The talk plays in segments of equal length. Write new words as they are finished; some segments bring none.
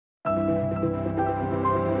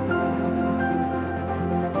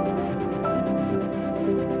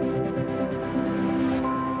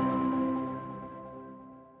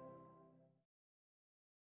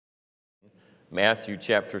Matthew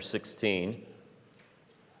chapter 16.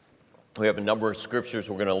 We have a number of scriptures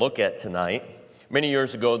we're going to look at tonight. Many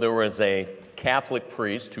years ago, there was a Catholic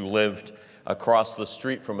priest who lived across the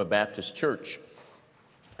street from a Baptist church.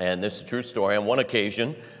 And this is a true story. On one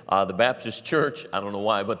occasion, the Baptist church, I don't know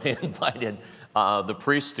why, but they invited the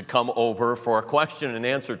priest to come over for a question and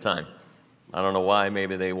answer time. I don't know why.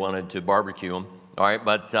 Maybe they wanted to barbecue him. All right,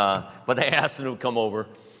 but they asked him to come over.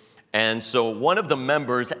 And so one of the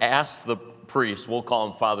members asked the priest, we'll call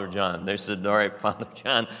him Father John. They said, all right, Father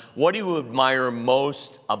John, what do you admire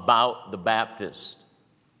most about the Baptist?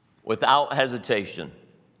 Without hesitation.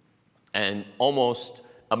 And almost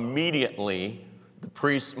immediately, the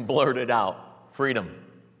priest blurted out, freedom.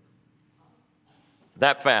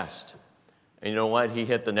 That fast. And you know what? He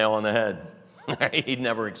hit the nail on the head. He'd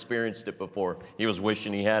never experienced it before. He was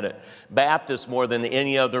wishing he had it. Baptists, more than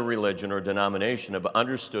any other religion or denomination, have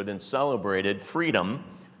understood and celebrated freedom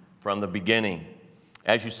from the beginning.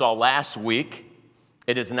 As you saw last week,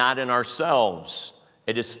 it is not in ourselves.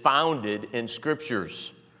 It is founded in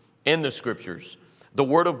Scriptures, in the Scriptures. The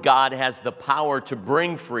Word of God has the power to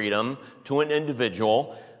bring freedom to an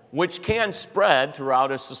individual, which can spread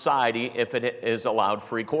throughout a society if it is allowed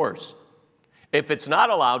free course. If it's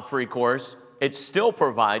not allowed free course, it still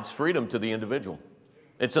provides freedom to the individual.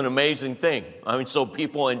 It's an amazing thing. I mean, so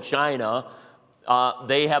people in China,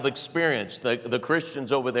 they have experienced, the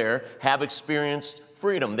Christians over there have experienced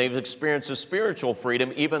freedom. They've experienced a spiritual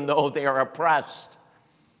freedom even though they are oppressed.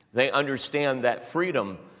 They understand that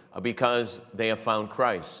freedom because they have found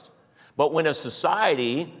Christ. But when a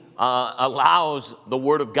society allows the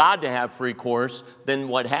Word of God to have free course, then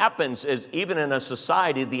what happens is even in a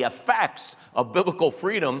society, the effects of biblical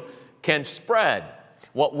freedom can spread.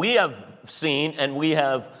 What we have seen, and we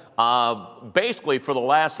have basically for the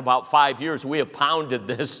last about 5 years, we have pounded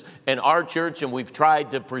this in our church, and we've tried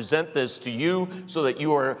to present this to you so that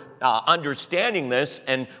you are understanding this,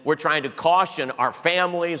 and we're trying to caution our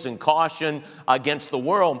families and caution against the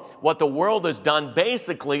world. What the world has done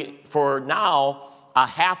basically for now a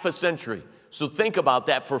half a century. So think about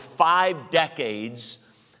that. For 5 decades,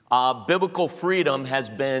 biblical freedom has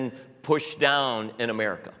been pushed down in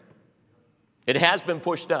America. It has been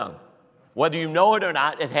pushed down. Whether you know it or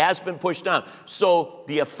not, it has been pushed down. So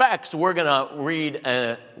the effects, we're going to read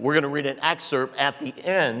an excerpt at the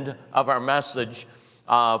end of our message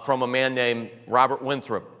from a man named Robert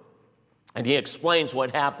Winthrop. And he explains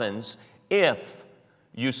what happens if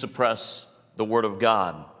you suppress the Word of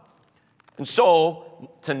God. And so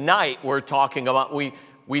tonight we're talking about,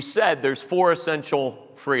 we said there's 4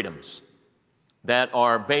 essential freedoms that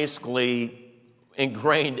are basically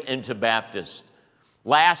ingrained into Baptists.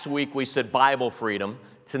 Last week we said Bible freedom.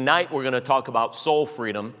 Tonight we're going to talk about soul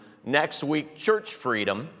freedom. Next week, church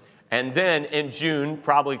freedom. And then in June,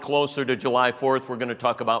 probably closer to July 4th, we're going to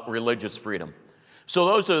talk about religious freedom. So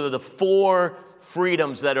those are the 4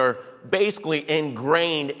 freedoms that are basically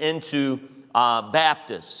ingrained into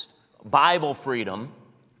Baptists. Bible freedom.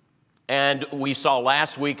 And we saw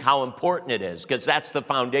last week how important it is, because that's the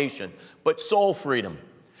foundation. But soul freedom.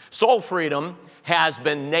 Soul freedom has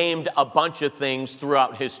been named a bunch of things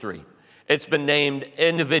throughout history. It's been named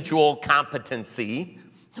individual competency,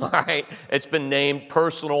 all right? It's been named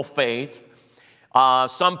personal faith.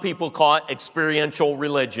 Some people call it experiential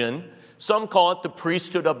religion. Some call it the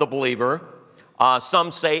priesthood of the believer. Some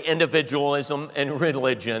say individualism and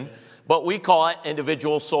religion, but we call it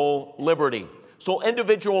individual soul liberty. So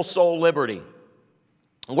individual soul liberty.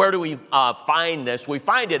 Where do we find this? We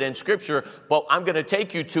find it in Scripture, but I'm going to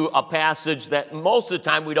take you to a passage that most of the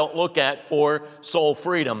time we don't look at for soul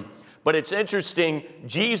freedom. But it's interesting,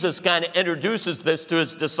 Jesus kind of introduces this to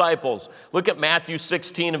his disciples. Look at Matthew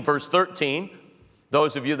 16 and verse 13.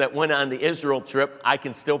 Those of you that went on the Israel trip, I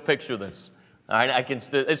can still picture this. All right,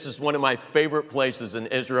 this is one of my favorite places in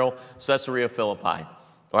Israel, Caesarea Philippi.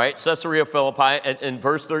 All right, Caesarea Philippi, in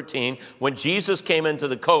verse 13, when Jesus came into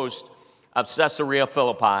the coast of Caesarea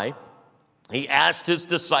Philippi, he asked his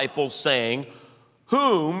disciples, saying,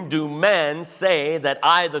 whom do men say that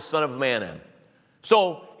I, the Son of Man, am?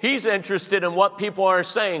 So he's interested in what people are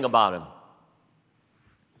saying about him.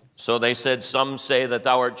 So they said, some say that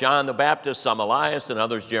thou art John the Baptist, some Elias, and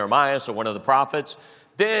others Jeremiah, or one of the prophets.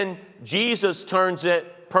 Then Jesus turns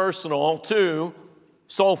it personal to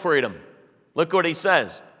soul freedom. Look what he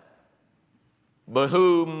says. But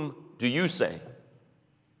whom do you say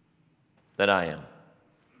that I am?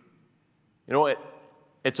 You know what?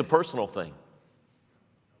 It's a personal thing.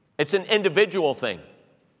 It's an individual thing.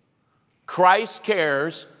 Christ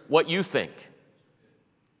cares what you think.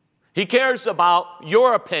 He cares about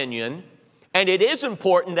your opinion, and it is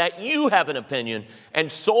important that you have an opinion.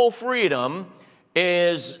 And soul freedom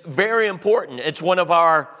is very important. It's one of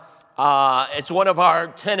our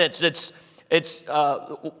tenets.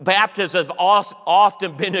 Baptists have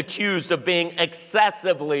often been accused of being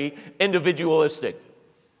excessively individualistic.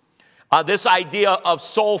 This idea of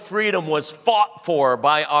soul freedom was fought for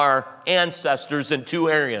by our ancestors in two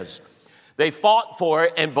areas. They fought for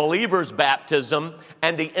it in believers' baptism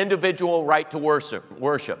and the individual right to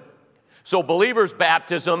worship. So believers'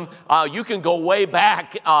 baptism, you can go way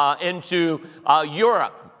back into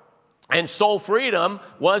Europe. And soul freedom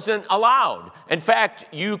wasn't allowed. In fact,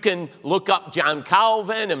 you can look up John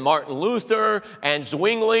Calvin and Martin Luther and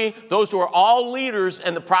Zwingli. Those were all leaders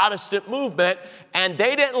in the Protestant movement, and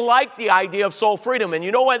they didn't like the idea of soul freedom. And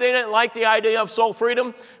you know why they didn't like the idea of soul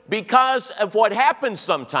freedom? Because of what happens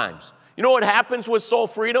sometimes. You know what happens with soul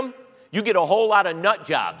freedom? You get a whole lot of nut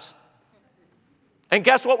jobs. And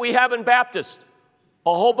guess what we have in Baptist?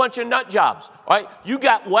 A whole bunch of nut jobs. All right? You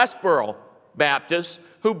got Westboro Baptists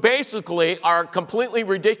who basically are completely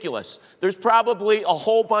ridiculous. There's probably a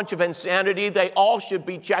whole bunch of insanity. They all should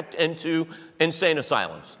be checked into insane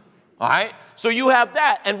asylums. All right? So you have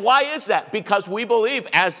that. And why is that? Because we believe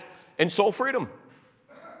in soul freedom.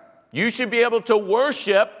 You should be able to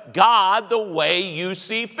worship God the way you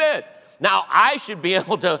see fit. Now, I should be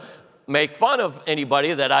able to make fun of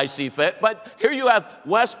anybody that I see fit, but here you have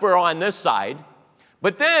Westboro on this side.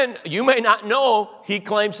 But then, you may not know, he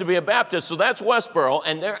claims to be a Baptist, so that's Westboro,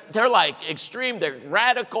 and they're like extreme, they're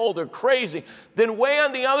radical, they're crazy. Then way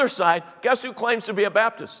on the other side, guess who claims to be a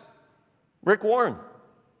Baptist? Rick Warren.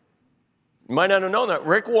 You might not have known that.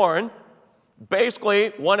 Rick Warren, basically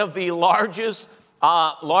one of the largest,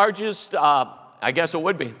 I guess it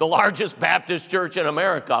would be, the largest Baptist church in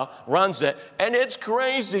America, runs it, and it's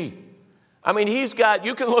crazy. I mean,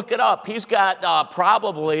 you can look it up, he's got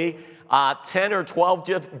probably 10 or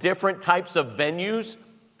 12 different types of venues.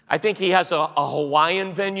 I think he has a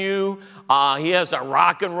Hawaiian venue. He has a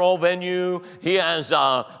rock and roll venue. He has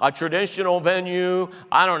a traditional venue.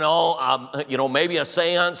 I don't know, maybe a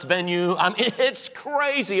seance venue. I mean, it's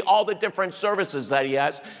crazy, all the different services that he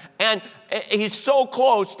has. And he's so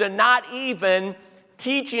close to not even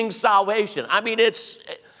teaching salvation. I mean,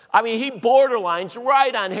 he borderlines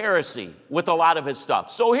right on heresy with a lot of his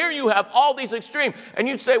stuff. So here you have all these extremes. And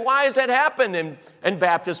you'd say, why has that happened in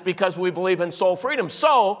Baptists? Because we believe in soul freedom.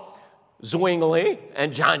 So Zwingli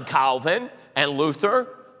and John Calvin and Luther,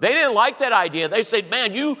 they didn't like that idea. They said,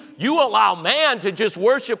 man, you allow man to just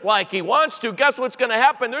worship like he wants to. Guess what's going to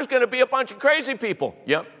happen? There's going to be a bunch of crazy people.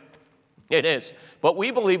 Yep, it is. But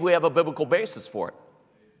we believe we have a biblical basis for it.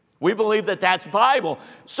 We believe that that's Bible.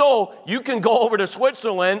 So you can go over to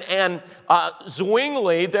Switzerland and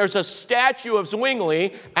Zwingli, there's a statue of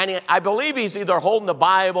Zwingli, and I believe he's either holding the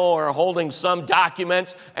Bible or holding some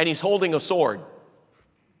documents, and he's holding a sword.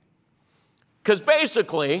 Because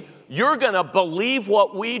basically, you're going to believe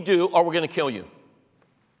what we do or we're going to kill you.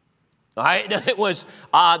 All right? It was,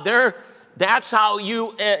 that's how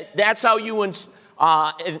you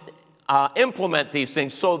implement these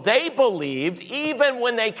things. So they believed, even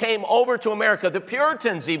when they came over to America, the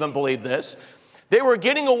Puritans even believed this, they were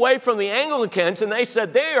getting away from the Anglicans, and they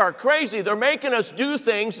said, they are crazy. They're making us do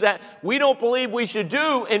things that we don't believe we should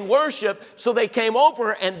do in worship. So they came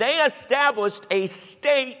over, and they established a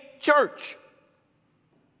state church.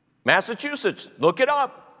 Massachusetts, look it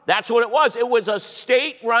up. That's what it was. It was a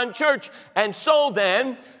state-run church. And so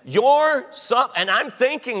then, and I'm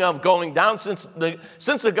thinking of going down, since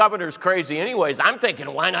the governor's crazy anyways, I'm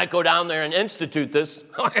thinking, why not go down there and institute this?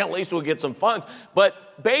 At least we'll get some funds.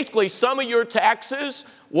 But basically, some of your taxes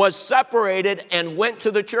was separated and went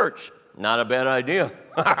to the church. Not a bad idea.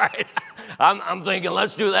 All right. I'm thinking,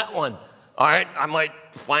 let's do that one. All right. I might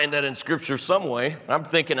find that in Scripture some way. I'm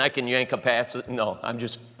thinking I can yank a pass. No, I'm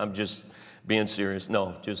just being serious.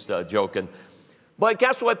 No, just joking. But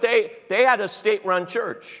guess what? They had a state-run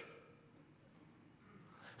church.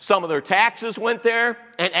 Some of their taxes went there.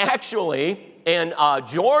 And actually, in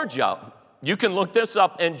Georgia, you can look this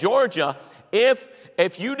up, in Georgia,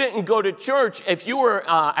 if you didn't go to church, if you were,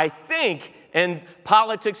 I think, in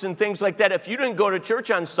politics and things like that, if you didn't go to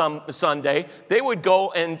church on some Sunday, they would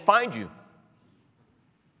go and find you.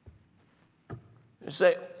 You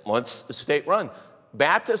say, well, it's state-run.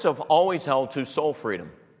 Baptists have always held to soul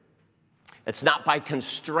freedom. It's not by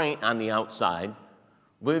constraint on the outside.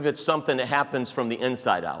 I believe it's something that happens from the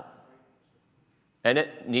inside out. And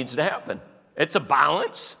it needs to happen. It's a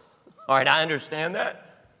balance. All right, I understand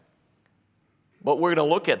that. But we're going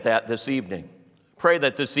to look at that this evening. Pray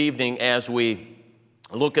that this evening, as we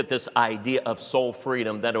look at this idea of soul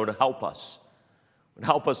freedom, that it would help us. It would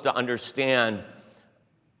help us to understand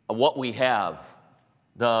what we have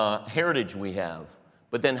the heritage we have,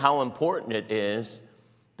 but then how important it is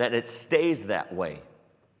that it stays that way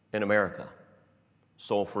in America.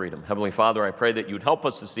 Soul freedom. Heavenly Father, I pray that you'd help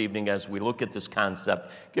us this evening as we look at this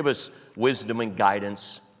concept. Give us wisdom and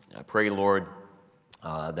guidance. I pray, Lord,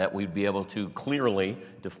 that we'd be able to clearly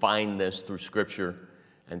define this through Scripture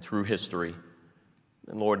and through history.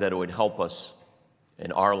 And Lord, that it would help us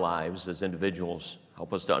in our lives as individuals,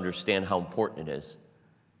 help us to understand how important it is.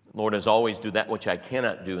 Lord, as always, do that which I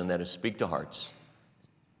cannot do, and that is speak to hearts.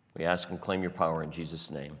 We ask and claim your power in Jesus'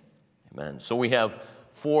 name. Amen. So we have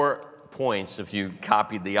 4 points. If you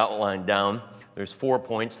copied the outline down, there's 4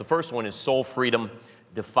 points. The first one is soul freedom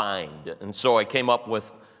defined. And so I came up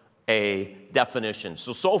with a definition.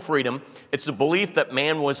 So soul freedom, it's the belief that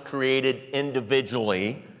man was created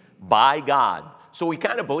individually by God. So we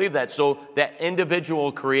kind of believe that. So that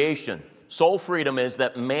individual creation, soul freedom is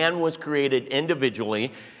that man was created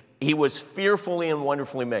individually. He was fearfully and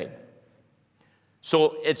wonderfully made.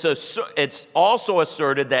 So it's also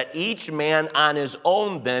asserted that each man on his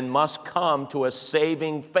own then must come to a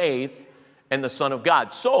saving faith in the Son of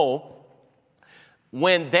God. So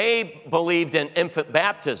when they believed in infant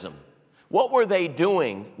baptism, what were they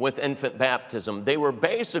doing with infant baptism? They were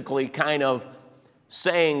basically kind of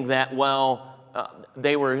saying that, well,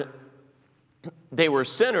 they were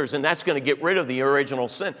sinners, and that's going to get rid of the original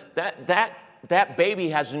sin. That baby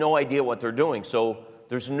has no idea what they're doing, so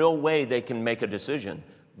there's no way they can make a decision.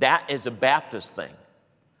 That is a Baptist thing.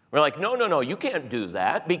 We're like, no, you can't do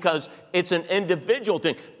that because it's an individual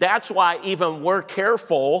thing. That's why even we're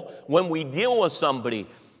careful when we deal with somebody.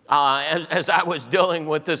 As I was dealing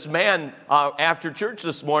with this man after church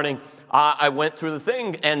this morning, I went through the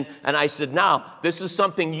thing and I said, now, this is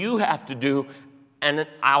something you have to do, and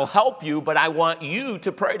I'll help you, but I want you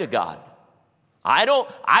to pray to God. I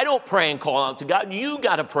don't pray and call out to God. You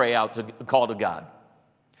got to pray out to call to God.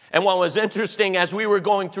 And what was interesting, as we were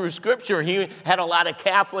going through Scripture, he had a lot of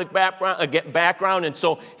Catholic background, and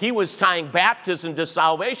so he was tying baptism to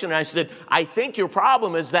salvation. And I said, I think your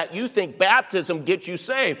problem is that you think baptism gets you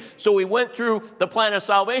saved. So we went through the plan of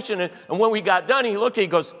salvation, and when we got done, he looked at me, he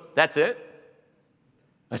goes, that's it?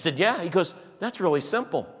 I said, yeah. He goes, that's really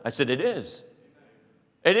simple. I said, it is.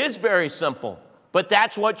 It is very simple, but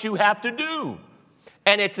that's what you have to do.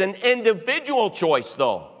 And it's an individual choice,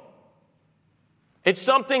 though. It's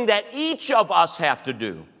something that each of us have to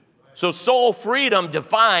do. So soul freedom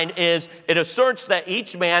defined is it asserts that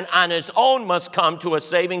each man on his own must come to a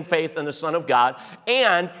saving faith in the Son of God,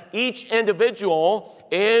 and each individual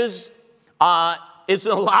is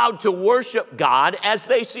allowed to worship God as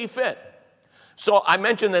they see fit. So I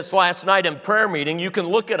mentioned this last night in prayer meeting. You can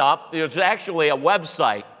look it up. There's actually a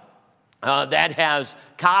website that has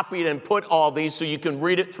copied and put all these so you can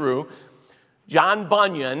read it through. John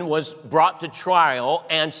Bunyan was brought to trial,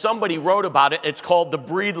 and somebody wrote about it. It's called the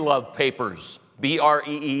Breedlove Papers,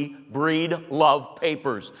 B-R-E-E, Breedlove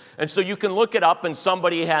Papers. And so you can look it up, and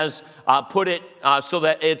somebody has put it so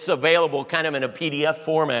that it's available kind of in a PDF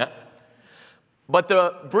format. But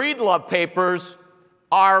the Breedlove Papers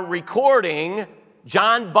are recording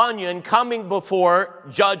John Bunyan coming before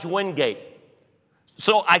Judge Wingate.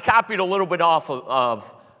 So I copied a little bit off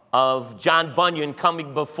of John Bunyan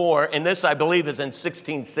coming before, and this, I believe, is in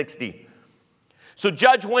 1660. So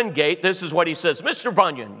Judge Wingate, this is what he says, Mr.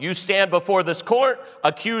 Bunyan, you stand before this court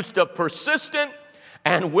accused of persistent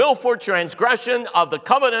and willful transgression of the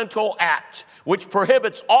Covenantal Act, which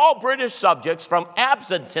prohibits all British subjects from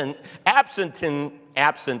absenting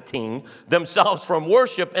themselves from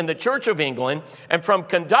worship in the Church of England and from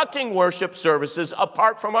conducting worship services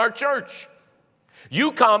apart from our church.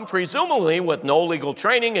 You come presumably with no legal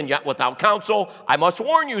training and yet without counsel. I must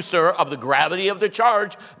warn you, sir, of the gravity of the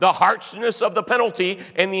charge, the harshness of the penalty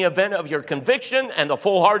in the event of your conviction, and the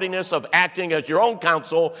foolhardiness of acting as your own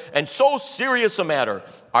counsel in so serious a matter.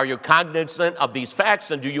 Are you cognizant of these facts,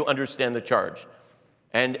 and do you understand the charge?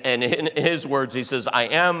 And in his words, he says, I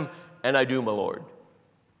am, and I do, my lord.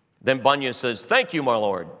 Then Bunyan says, thank you, my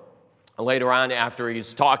lord. Later on, after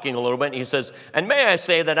he's talking a little bit, he says, and may I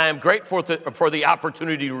say that I am grateful for the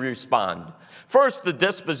opportunity to respond. First, the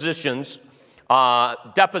depositions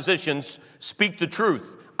speak the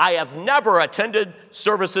truth. I have never attended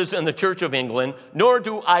services in the Church of England, nor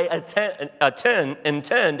do I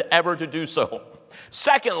intend ever to do so.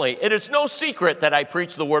 Secondly, it is no secret that I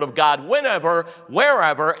preach the word of God whenever,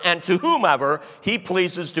 wherever, and to whomever he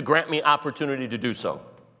pleases to grant me opportunity to do so.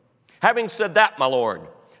 Having said that, my lord,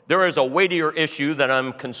 there is a weightier issue that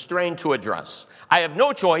I'm constrained to address. I have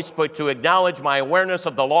no choice but to acknowledge my awareness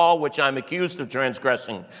of the law which I'm accused of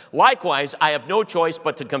transgressing. Likewise, I have no choice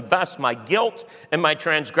but to confess my guilt and my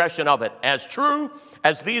transgression of it. As true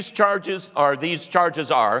as these charges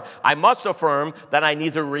are, I must affirm that I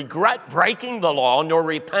neither regret breaking the law nor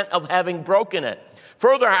repent of having broken it.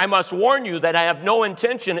 Further, I must warn you that I have no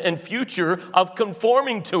intention in future of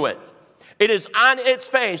conforming to it. It is on its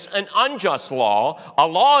face an unjust law, a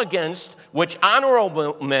law against which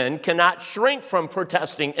honorable men cannot shrink from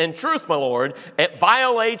protesting. In truth, my Lord, it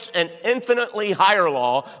violates an infinitely higher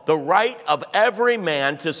law, the right of every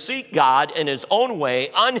man to seek God in his own way,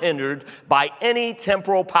 unhindered by any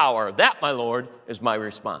temporal power. That, my Lord, is my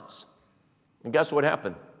response. And guess what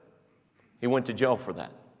happened? He went to jail for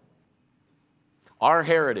that. Our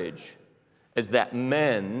heritage is that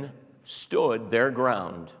men stood their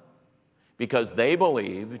ground because they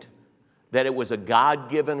believed that it was a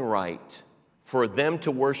God-given right for them to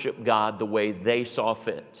worship God the way they saw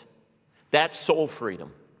fit. That's soul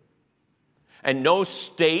freedom. And no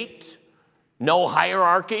state, no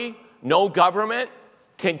hierarchy, no government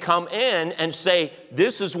can come in and say,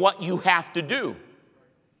 this is what you have to do.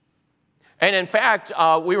 And in fact,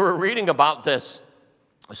 we were reading about this.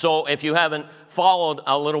 So if you haven't followed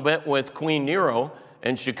a little bit with Queen Nero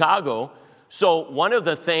in Chicago, so one of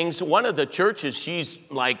the churches, she's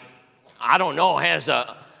like, I don't know, has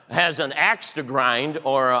an axe to grind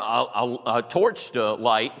or a torch to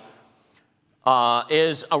light,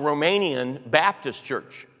 is a Romanian Baptist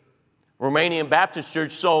church. Romanian Baptist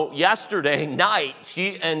church. So yesterday night,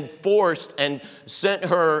 she enforced and sent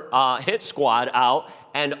her hit squad out,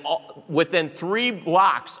 and within 3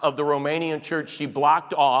 blocks of the Romanian church, she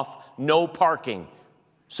blocked off no parking,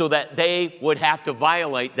 so that they would have to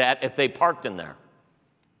violate that if they parked in there.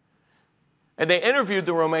 And they interviewed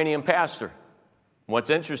the Romanian pastor. What's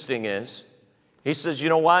interesting is, he says, you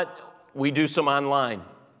know what? We do some online.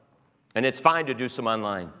 And it's fine to do some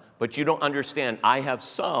online. But you don't understand, I have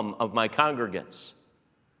some of my congregants.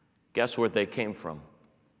 Guess where they came from?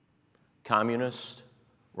 Communist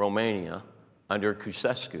Romania under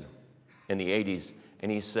Ceausescu in the 80s. And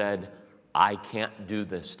he said, I can't do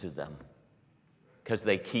this to them, because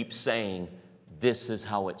they keep saying, this is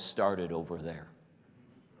how it started over there.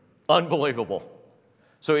 Unbelievable.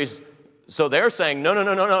 So they're saying,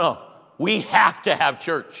 no. We have to have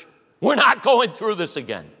church. We're not going through this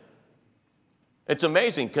again. It's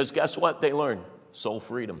amazing, because guess what they learned? Soul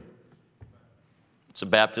freedom. It's a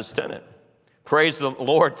Baptist tenet. Praise the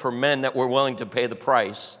Lord for men that were willing to pay the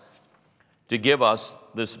price to give us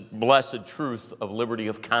this blessed truth of liberty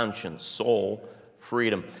of conscience, soul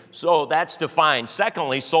freedom. So that's defined.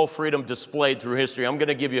 Secondly, soul freedom displayed through history. I'm going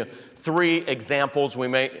to give you 3 examples. We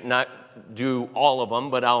may not do all of them,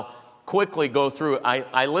 but I'll quickly go through.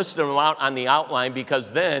 I listed them out on the outline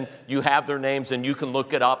because then you have their names and you can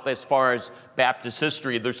look it up as far as Baptist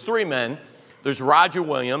history. There's 3 men. There's Roger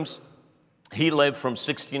Williams. He lived from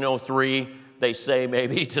 1603, they say,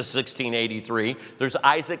 maybe to 1683. There's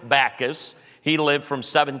Isaac Backus. He lived from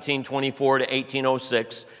 1724 to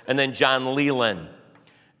 1806, and then John Leland,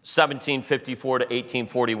 1754 to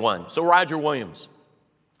 1841. So Roger Williams.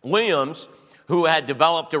 Williams, who had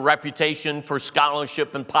developed a reputation for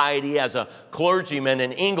scholarship and piety as a clergyman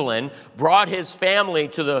in England, brought his family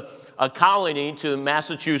to a colony to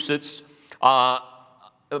Massachusetts,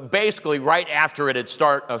 basically right after it had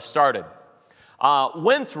started.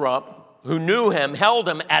 Winthrop, who knew him, held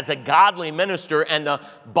him as a godly minister, and the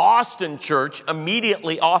Boston church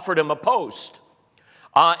immediately offered him a post.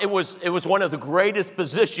 It was one of the greatest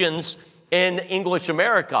positions in English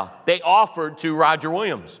America. They offered to Roger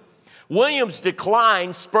Williams. Williams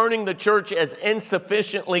declined, spurning the church as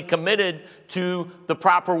insufficiently committed to the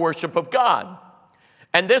proper worship of God.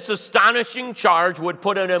 And this astonishing charge would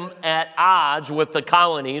put him at odds with the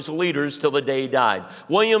colony's leaders till the day he died.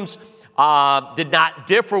 Williams did not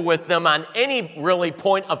differ with them on any really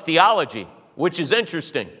point of theology, which is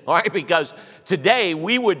interesting, all right, because today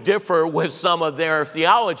we would differ with some of their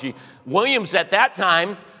theology. Williams at that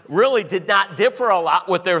time really did not differ a lot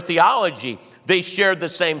with their theology. They shared the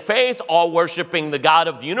same faith, all worshiping the God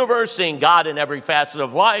of the universe, seeing God in every facet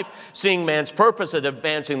of life, seeing man's purpose in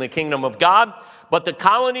advancing the kingdom of God. But the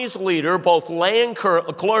colony's leader, both lay and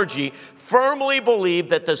clergy, firmly believed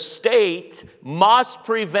that the state must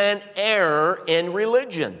prevent error in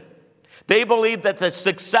religion. They believed that the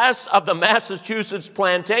success of the Massachusetts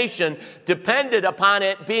plantation depended upon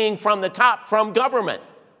it being from the top, from government.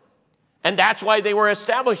 And that's why they were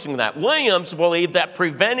establishing that. Williams believed that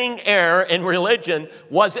preventing error in religion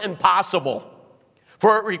was impossible.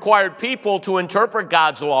 For it required people to interpret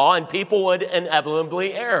God's law, and people would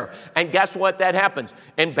inevitably err. And guess what? That happens.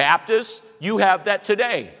 In Baptists, you have that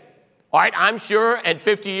today. All right, I'm sure in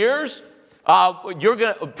 50 years,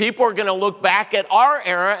 people are going to look back at our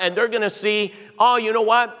era, and they're going to see, oh, you know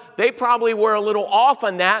what? They probably were a little off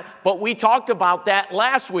on that, but we talked about that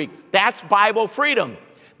last week. That's Bible freedom.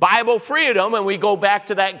 Bible freedom, and we go back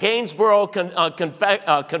to that Gainsborough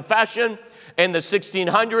Confession in the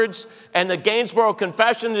 1600s, and the Gainsborough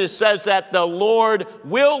Confession, it says that the Lord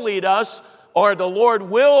will lead us, or the Lord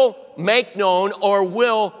will make known, or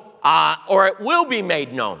it will be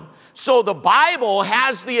made known. So the Bible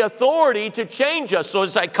has the authority to change us. So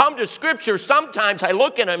as I come to Scripture, sometimes I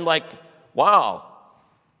look at it and I'm like, wow,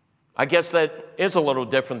 I guess that is a little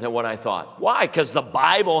different than what I thought. Why? Because the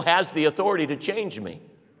Bible has the authority to change me.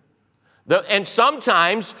 And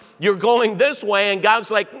sometimes you're going this way and God's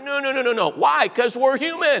like, no. Why? Because we're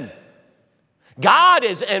human. God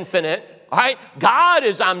is infinite, right? God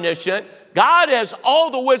is omniscient. God has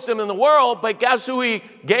all the wisdom in the world, but guess who he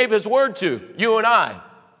gave his word to? You and I,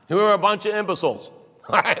 who are a bunch of imbeciles.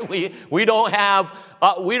 Right? We don't have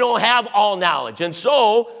all knowledge. And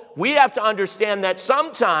so we have to understand that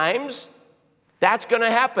sometimes that's going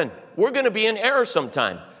to happen. We're going to be in error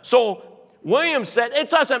sometime. So William said, it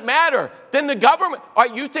doesn't matter. Then the government,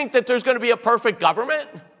 you think that there's going to be a perfect government?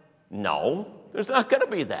 No, there's not going to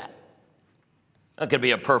be that. Not going to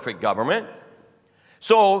be a perfect government.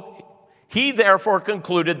 So he therefore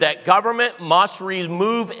concluded that government must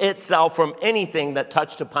remove itself from anything that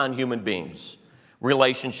touched upon human beings'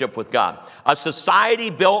 relationship with God. A society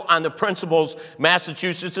built on the principles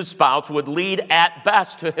Massachusetts espoused would lead at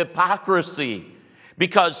best to hypocrisy,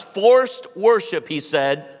 because forced worship, he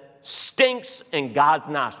said, stinks in God's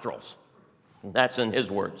nostrils. That's in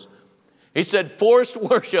his words. He said, forced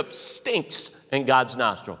worship stinks in God's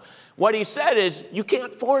nostril. What he said is, you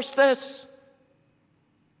can't force this.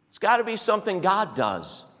 It's got to be something God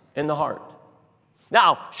does in the heart.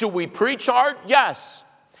 Now, should we preach hard? Yes.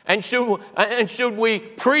 And should we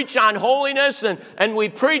preach on holiness and we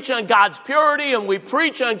preach on God's purity and we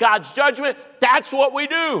preach on God's judgment? That's what we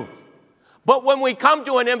do. But when we come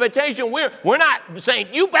to an invitation, we're not saying,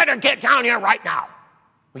 you better get down here right now.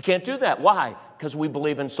 We can't do that. Why? Because we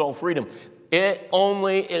believe in soul freedom. It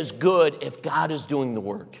only is good if God is doing the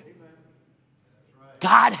work.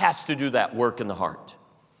 God has to do that work in the heart.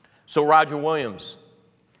 So Roger Williams,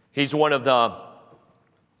 he's one of the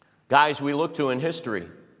guys we look to in history,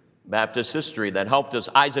 Baptist history, that helped us.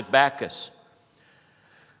 Isaac Backus.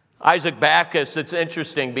 Isaac Backus, it's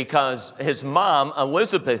interesting because his mom,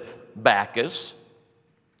 Elizabeth Backus,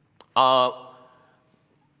 her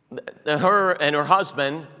and her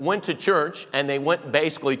husband went to church, and they went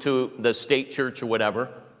basically to the state church or whatever,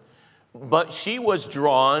 but she was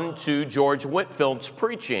drawn to George Whitfield's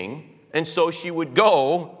preaching, and so she would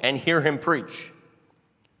go and hear him preach.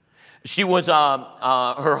 She was,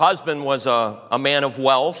 her husband was a man of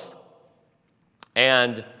wealth,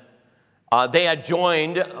 and they had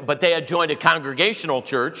joined a congregational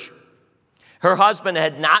church. Her husband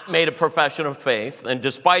had not made a profession of faith, and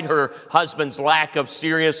despite her husband's lack of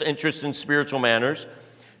serious interest in spiritual matters,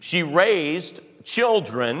 she raised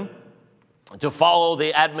children to follow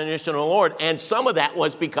the admonition of the Lord, and some of that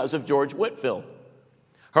was because of George Whitfield.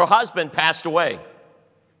 Her husband passed away,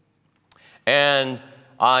 and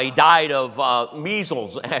he died of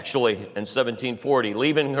measles, actually, in 1740,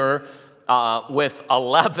 leaving her with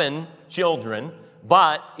 11 children,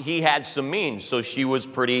 but he had some means, so she was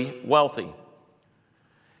pretty wealthy.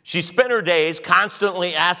 She spent her days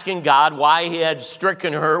constantly asking God why he had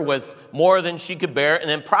stricken her with more than she could bear, and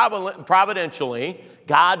then providentially,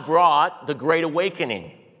 God brought the Great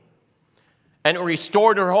Awakening, and it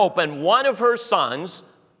restored her hope. And one of her sons,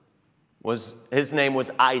 his name was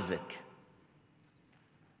Isaac.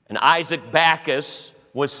 And Isaac Backus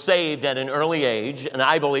was saved at an early age, and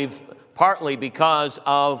I believe partly because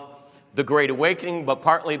of the Great Awakening, but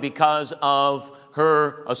partly because of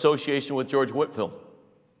her association with George Whitfield,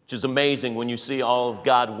 which is amazing when you see all of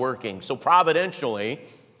God working. So providentially,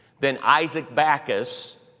 then Isaac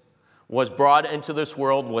Backus was brought into this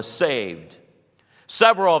world, was saved.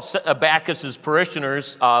 Several of Backus's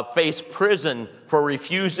parishioners faced prison for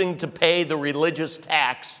refusing to pay the religious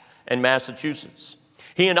tax in Massachusetts.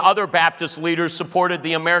 He and other Baptist leaders supported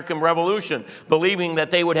the American Revolution, believing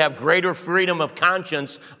that they would have greater freedom of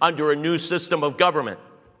conscience under a new system of government.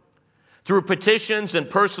 Through petitions and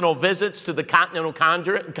personal visits to the Continental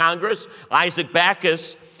Congress, Isaac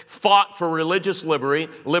Backus fought for religious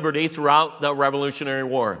liberty throughout the Revolutionary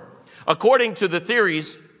War. According to the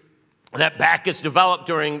theories that Bacchus developed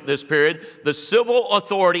during this period, the civil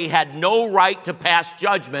authority had no right to pass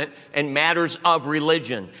judgment in matters of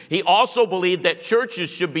religion. He also believed that churches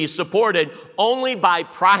should be supported only by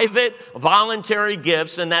private, voluntary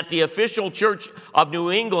gifts, and that the official church of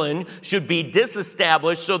New England should be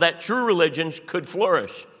disestablished so that true religion could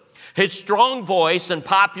flourish. His strong voice and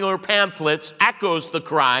popular pamphlets echoes the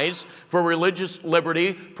cries for religious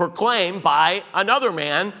liberty proclaimed by another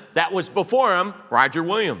man that was before him, Roger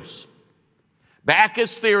Williams.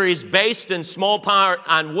 Bacchus' theories, based in small part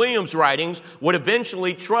on Williams' writings, would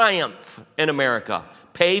eventually triumph in America,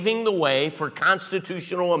 paving the way for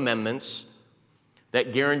constitutional amendments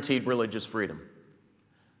that guaranteed religious freedom.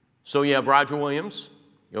 So you have Roger Williams,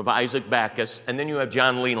 you have Isaac Bacchus, and then you have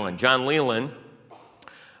John Leland. John Leland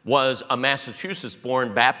was a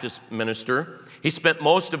Massachusetts-born Baptist minister. He spent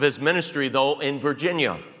most of his ministry, though, in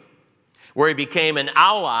Virginia, where he became an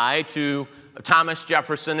ally to Thomas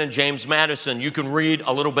Jefferson and James Madison. You can read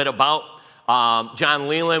a little bit about John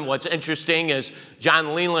Leland. What's interesting is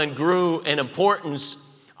John Leland grew in importance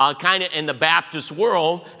kind of in the Baptist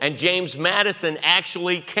world, and James Madison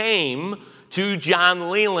actually came to John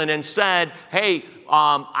Leland and said, hey,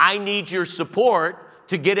 I need your support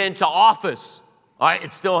to get into office. All right,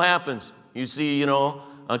 it still happens. You see, you know,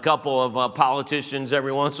 a couple of politicians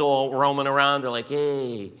every once in a while roaming around. They're like,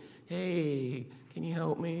 hey, can you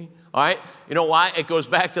help me? All right, you know why? It goes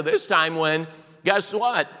back to this time when, guess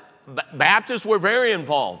what? Baptists were very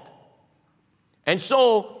involved. And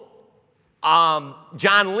so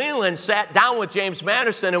John Leland sat down with James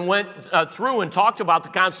Madison and went through and talked about the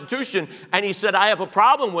Constitution, and he said, I have a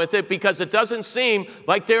problem with it because it doesn't seem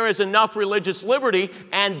like there is enough religious liberty,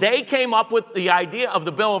 and they came up with the idea of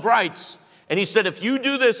the Bill of Rights. And he said, if you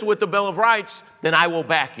do this with the Bill of Rights, then I will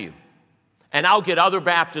back you. And I'll get other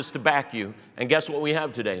Baptists to back you. And guess what we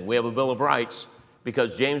have today? We have a Bill of Rights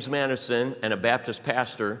because James Madison and a Baptist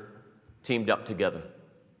pastor teamed up together.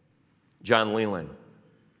 John Leland.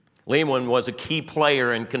 Leland was a key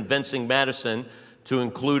player in convincing Madison to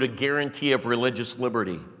include a guarantee of religious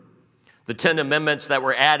liberty. The 10 amendments that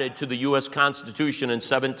were added to the U.S. Constitution in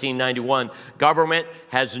 1791, government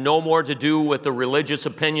has no more to do with the religious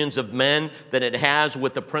opinions of men than it has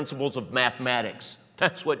with the principles of mathematics.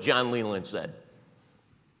 That's what John Leland said.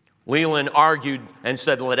 Leland argued and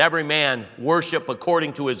said, let every man worship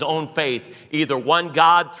according to his own faith, either one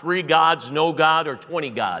God, 3 gods, no God, or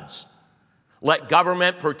 20 gods. Let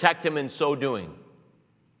government protect him in so doing.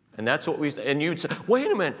 And that's what we say. And you'd say,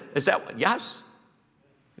 wait a minute, is that what? Yes.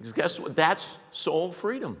 Because guess what? That's soul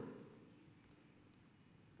freedom.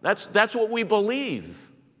 That's what we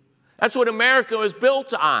believe. That's what America is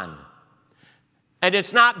built on. And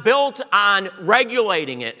it's not built on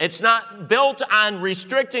regulating it. It's not built on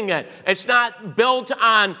restricting it. It's not built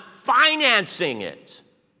on financing it.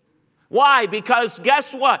 Why? Because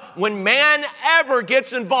guess what? When man ever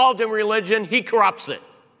gets involved in religion, he corrupts it.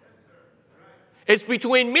 It's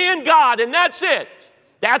between me and God, and that's it.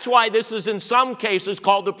 That's why this is in some cases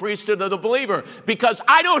called the priesthood of the believer, because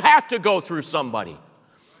I don't have to go through somebody.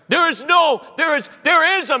 There is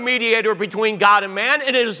a mediator between God and man,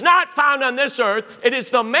 and it is not found on this earth. It is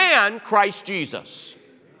the man, Christ Jesus.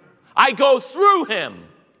 I go through him,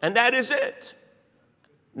 and that is it.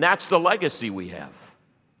 And that's the legacy we have.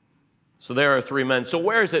 So there are 3 men. So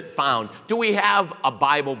where is it found? Do we have a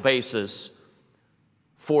Bible basis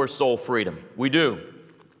for soul freedom? We do.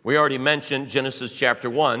 We already mentioned Genesis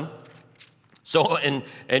chapter 1. So in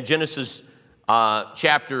Genesis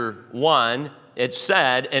chapter 1, it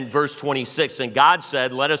said in verse 26, and God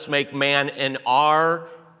said, let us make man in our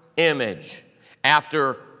image,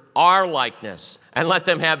 after our likeness, and let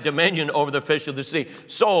them have dominion over the fish of the sea.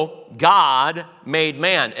 So God made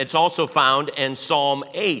man. It's also found in Psalm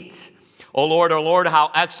 8. O Lord, how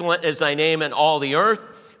excellent is thy name in all the earth,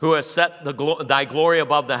 who has set thy glory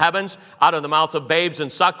above the heavens. Out of the mouth of babes and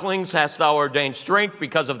sucklings hast thou ordained strength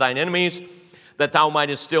because of thine enemies, that thou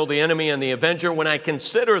mightest still the enemy and the avenger. When I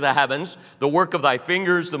consider the heavens, the work of thy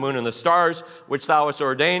fingers, the moon and the stars, which thou hast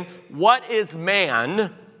ordained, what is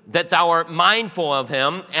man that thou art mindful of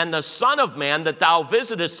him, and the son of man that thou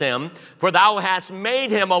visitest him? For thou hast made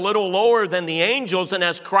him a little lower than the angels, and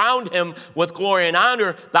hast crowned him with glory and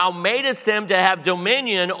honor. Thou madest him to have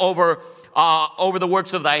dominion over the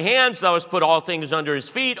works of thy hands. Thou hast put all things under his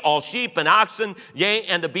feet, all sheep and oxen, yea,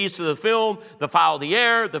 and the beasts of the field, the fowl of the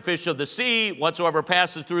air, the fish of the sea, whatsoever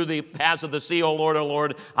passes through the paths of the sea. O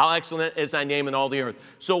Lord, how excellent is thy name in all the earth.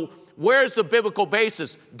 So where's the biblical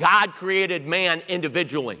basis? God created man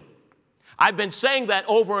individually. I've been saying that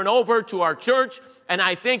over and over to our church, And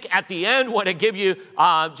I think at the end, when I give you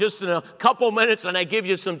just in a couple minutes and I give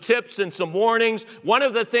you some tips and some warnings, one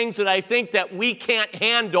of the things that I think that we can't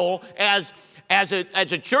handle as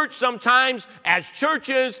a church sometimes, as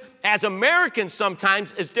churches, as Americans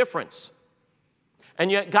sometimes, is difference. And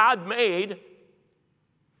yet God made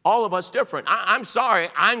all of us different. I'm sorry,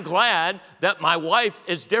 I'm glad that my wife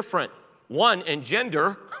is different. One, in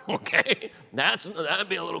gender, okay, that'd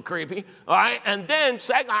be a little creepy, all right? And then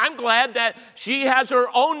second, I'm glad that she has her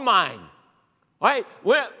own mind, all right?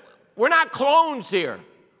 We're not clones here.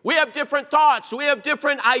 We have different thoughts. We have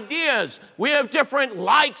different ideas. We have different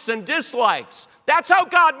likes and dislikes. That's how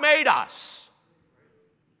God made us.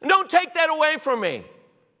 And don't take that away from me.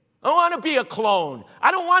 I don't want to be a clone.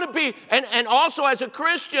 I don't want to be, and also as a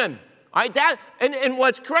Christian, all right, and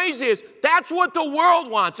what's crazy is that's what the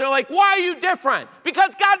world wants. They're like, why are you different?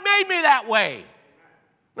 Because God made me that way.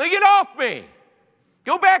 Now get off me.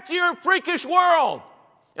 Go back to your freakish world.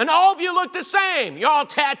 And all of you look the same. You're all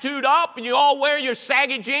tattooed up and you all wear your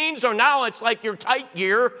saggy jeans, or now it's like your tight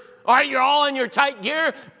gear. All right, you're all in your tight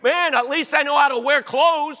gear. Man, at least I know how to wear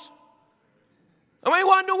clothes. I mean,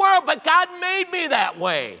 what in the world? But God made me that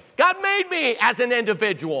way. God made me as an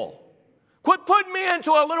individual. Quit putting me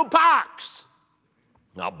into a little box.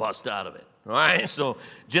 I'll bust out of it. All right, so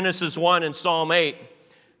Genesis 1 and Psalm 8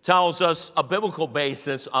 tells us a biblical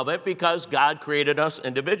basis of it because God created us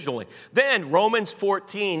individually. Then Romans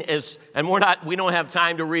 14 is, and we don't have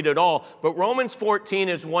time to read it all, but Romans 14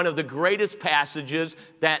 is one of the greatest passages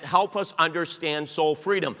that help us understand soul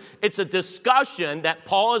freedom. It's a discussion that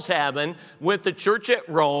Paul is having with the church at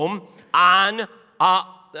Rome on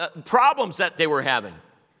problems that they were having.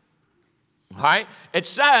 All right? It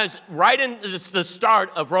says right in the start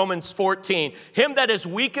of Romans 14, him that is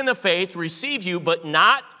weak in the faith receive you, but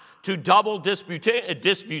not to double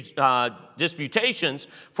disputations.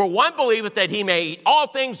 For one believeth that he may eat all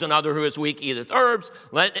things, another who is weak eateth herbs.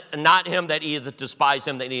 Let not him that eateth despise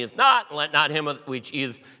him that eateth not. Let not him which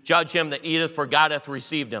eateth judge him that eateth, for God hath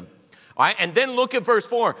received him. All right, and then look at verse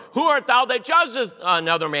 4. Who art thou that judgest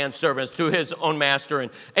another man's servants to his own master?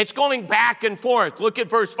 And it's going back and forth. Look at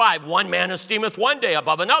verse 5. One man esteemeth one day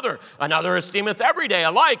above another. Another esteemeth every day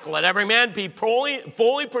alike. Let every man be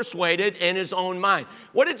fully persuaded in his own mind.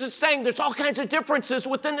 What is it saying? There's all kinds of differences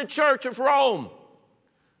within the church of Rome.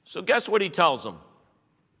 So guess what he tells them?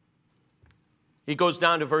 He goes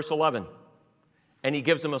down to verse 11, and he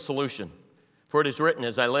gives them a solution. For it is written,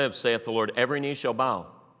 as I live, saith the Lord, every knee shall bow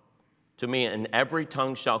to me, and every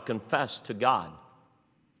tongue shall confess to God.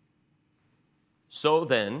 So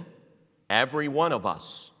then, every one of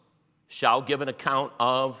us shall give an account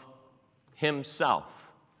of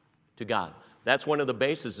himself to God. That's one of the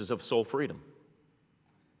bases of soul freedom.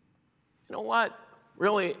 You know what?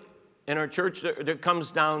 Really, in our church, there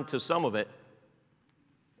comes down to some of it.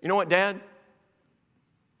 You know what, Dad?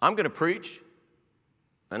 I'm going to preach,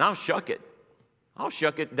 and I'll shuck it. I'll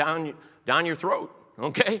shuck it down your throat.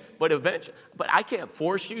 Okay? But eventually, I can't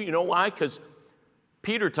force you. You know why? Because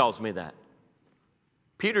Peter tells me that.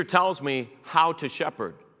 Peter tells me how to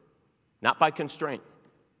shepherd, not by constraint,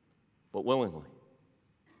 but willingly.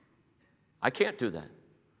 I can't do that.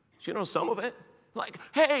 So you know some of it? Like,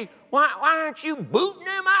 hey, why aren't you booting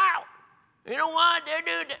him out? You know what?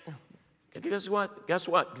 Guess what? Guess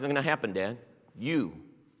what? It's going to happen, Dad. You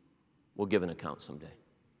will give an account someday.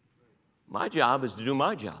 My job is to do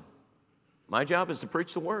my job. My job is to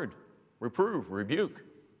preach the word, reprove, rebuke.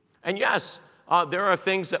 And yes, there are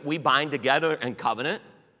things that we bind together in covenant.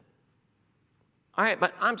 All right,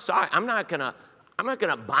 but I'm sorry, I'm not gonna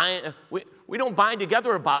bind. We don't bind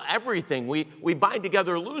together about everything. We bind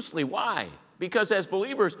together loosely. Why? Because as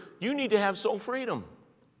believers, you need to have soul freedom.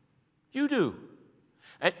 You do.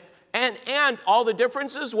 And all the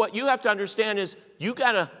differences, what you have to understand is you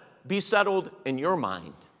gotta be settled in your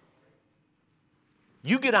mind.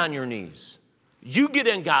 You get on your knees. You get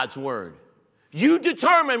in God's word. You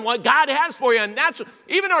determine what God has for you. And that's,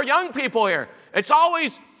 even our young people here, it's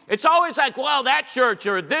always like, well, that church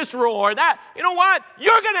or this rule or that. You know what?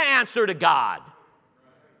 You're going to answer to God.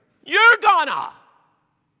 You're gonna.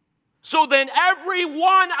 So then every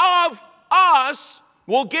one of us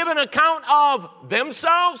will give an account of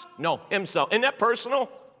themselves. No, himself. Isn't that personal?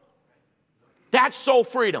 That's soul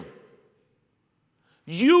freedom.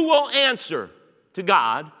 You will answer to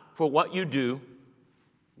God for what you do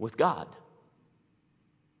with God.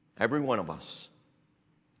 Every one of us.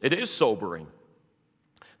 It is sobering.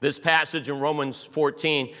 This passage in Romans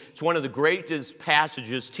 14, it's one of the greatest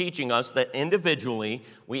passages teaching us that individually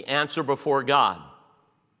we answer before God.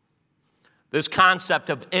 This concept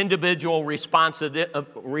of individual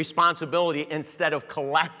responsibility instead of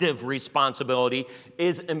collective responsibility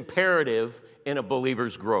is imperative in a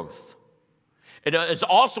believer's growth. It is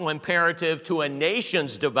also imperative to a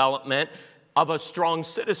nation's development of a strong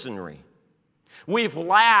citizenry. We've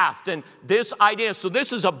laughed, and this idea, so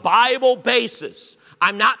this is a Bible basis.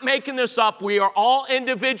 I'm not making this up. We are all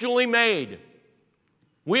individually made.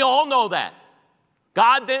 We all know that.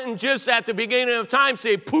 God didn't just at the beginning of time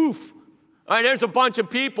say, poof, all right, there's a bunch of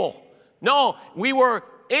people. No, we were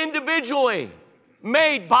individually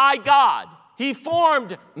made by God. He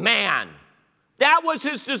formed man. That was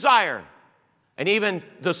his desire. And even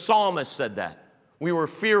the psalmist said that. We were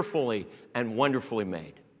fearfully and wonderfully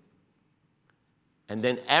made. And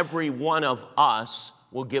then every one of us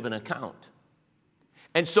will give an account.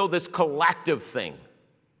 And so this collective thing,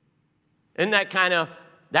 isn't that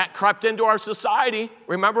that crept into our society?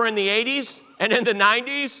 Remember in the 80s and in the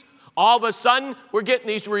 90s? All of a sudden, we're getting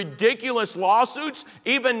these ridiculous lawsuits.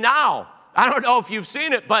 Even now, I don't know if you've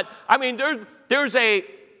seen it, but I mean, there's a,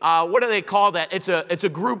 what do they call that? It's a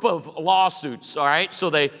group of lawsuits, all right? So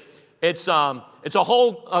it's a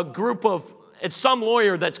whole group of, it's some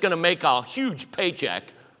lawyer that's going to make a huge paycheck,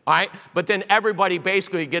 all right? But then everybody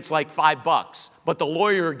basically gets like $5, but the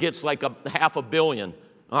lawyer gets like $500 million,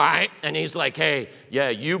 all right? And he's like, hey, yeah,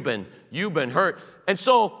 you've been hurt. And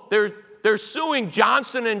so they're suing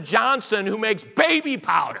Johnson & Johnson, who makes baby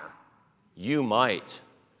powder. You might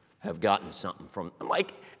have gotten something from, I'm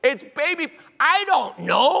like, it's baby, I don't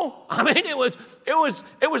know. I mean, it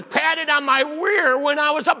was padded on my rear when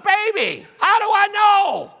I was a baby. How do I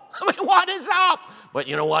know? I mean, what is up? But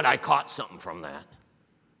you know what? I caught something from that.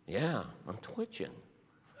 Yeah, I'm twitching.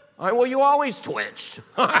 All right, well, you always twitched.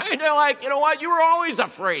 All right, they're like, you know what? You were always a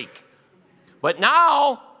freak. But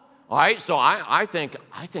now, all right, so I think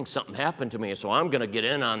something happened to me, so I'm going to get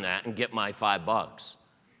in on that and get my $5.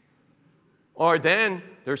 Or then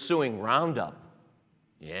they're suing Roundup.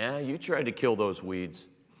 Yeah, you tried to kill those weeds.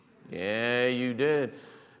 Yeah, you did.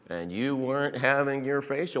 And you weren't having your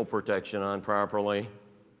facial protection on properly.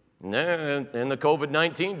 Nah, in the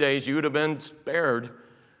COVID-19 days, you would have been spared.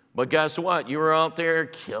 But guess what? You were out there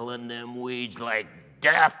killing them weeds like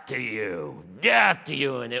death to you,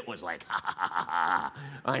 and it was like, ha, ha, ha, ha.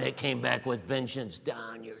 And it came back with vengeance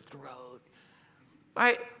down your throat.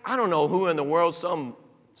 I don't know who in the world, some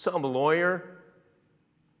lawyer,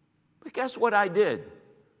 but guess what I did?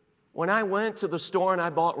 When I went to the store and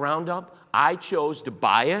I bought Roundup, I chose to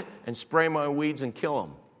buy it and spray my weeds and kill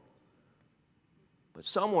them. But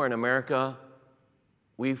somewhere in America,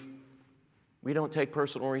 we don't take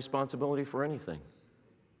personal responsibility for anything,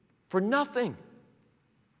 for nothing.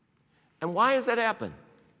 And why has that happened?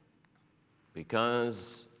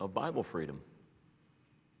 Because of Bible freedom.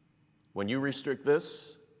 When you restrict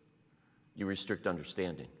this, you restrict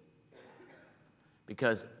understanding.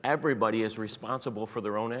 Because everybody is responsible for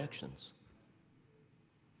their own actions.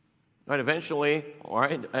 Right, eventually, all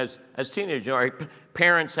right, as teenagers, all right,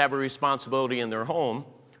 parents have a responsibility in their home,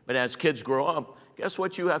 but as kids grow up, guess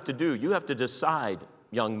what you have to do? You have to decide,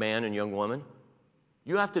 young man and young woman.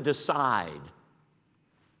 You have to decide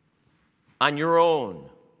on your own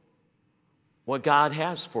what God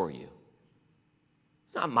has for you.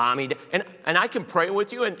 Not mommy, and I can pray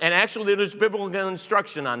with you, and actually there's biblical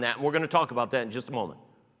instruction on that, and we're going to talk about that in just a moment.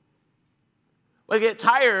 But I get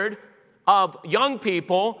tired of young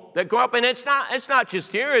people that grow up, and it's not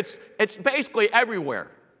just here, it's basically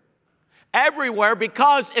everywhere. Everywhere,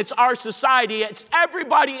 because it's our society, it's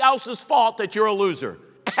everybody else's fault that you're a loser.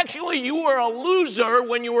 Actually, you were a loser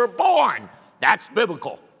when you were born. That's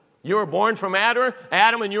biblical. You were born from Adam,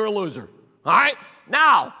 and you're a loser. All right?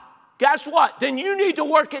 Now, guess what? Then you need to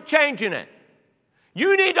work at changing it.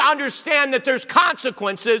 You need to understand that there's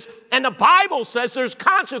consequences, and the Bible says there's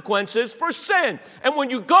consequences for sin. And when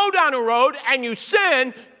you go down a road and you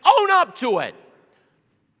sin, own up to it.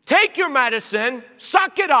 Take your medicine,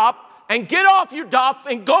 suck it up, and get off your duff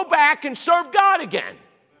and go back and serve God again.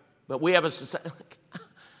 But we have a society like,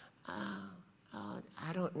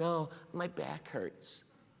 I don't know, my back hurts.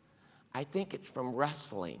 I think it's from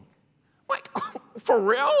wrestling. Like, for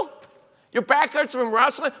real? Your back hurts from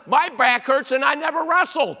wrestling? My back hurts and I never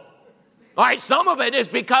wrestled. All right, some of it is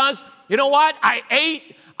because, you know what? I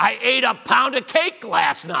ate a pound of cake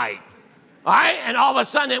last night. All right, and all of a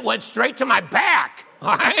sudden it went straight to my back.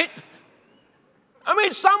 All right? I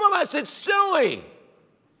mean, some of us, it's silly.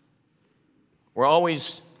 We're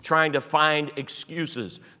always trying to find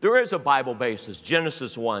excuses. There is a Bible basis.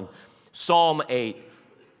 Genesis 1, Psalm 8,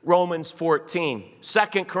 Romans 14,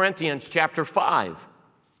 2 Corinthians chapter 5.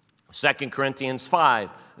 2 Corinthians 5,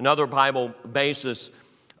 another Bible basis.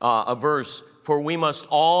 a verse, for we must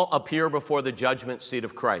all appear before the judgment seat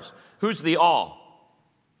of Christ. Who's the all?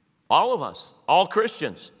 All of us, all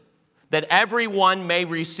Christians. That everyone may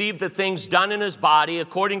receive the things done in his body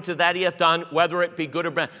according to that he hath done, whether it be good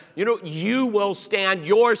or bad. You know, you will stand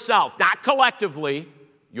yourself, not collectively,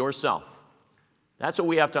 yourself. That's what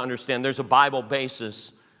we have to understand. There's a Bible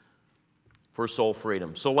basis for soul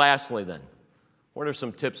freedom. So lastly then, what are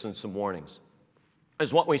some tips and some warnings?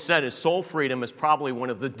 As what we said is soul freedom is probably one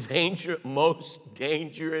of the most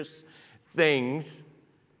dangerous things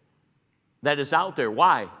that is out there.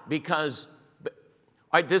 Why? Because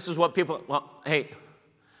this is what people, well, hey,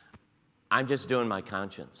 I'm just doing my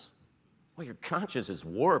conscience. Well, your conscience is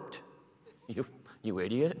warped, you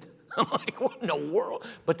idiot. I'm like, what in the world?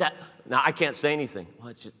 But now I can't say anything.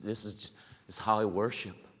 Well, this is how I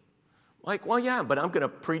worship. Like, well, yeah, but I'm going to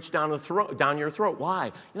preach down your throat.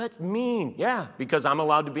 Why? That's mean. Yeah, because I'm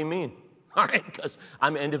allowed to be mean. All right, because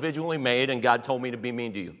I'm individually made and God told me to be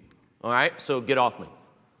mean to you. All right, so get off me.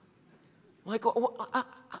 Like,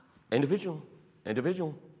 individual,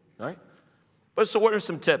 all right? But so what are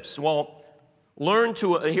some tips? Well,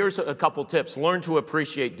 here's a couple tips. Learn to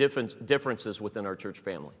appreciate differences within our church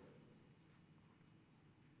family.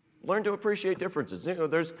 Learn to appreciate differences. You know,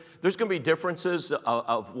 there's going to be differences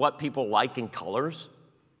of what people like in colors.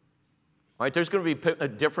 All right, there's going to be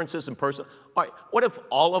differences in person. All right, what if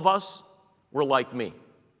all of us were like me?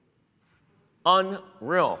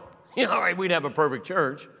 Unreal. You know, all right, we'd have a perfect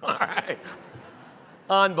church. All right.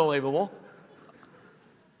 Unbelievable.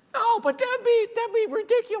 No, but that'd be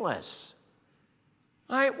ridiculous.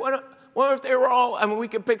 All right, what if they were all, I mean, we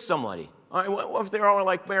could pick somebody. All right, what if they were all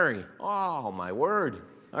like Mary? Oh, my word.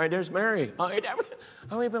 All right, there's Mary. All right,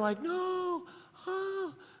 we'd be like, no,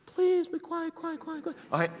 please be quiet. All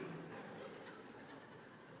right.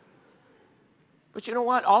 But you know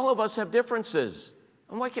what? All of us have differences.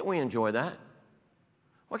 And why can't we enjoy that?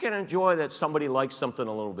 Why can't I enjoy that somebody likes something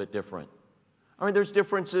a little bit different? I mean, there's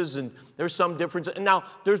differences and there's some differences. And now,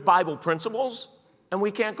 there's Bible principles, and we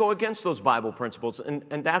can't go against those Bible principles.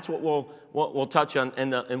 And that's what we'll touch on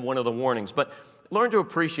in one of the warnings. But learn to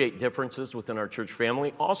appreciate differences within our church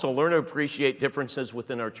family. Also, learn to appreciate differences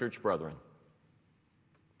within our church brethren.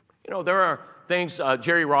 You know, there are things,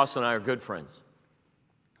 Jerry Ross and I are good friends.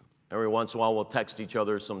 Every once in a while, we'll text each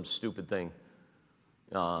other some stupid thing.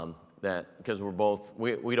 Because we're both,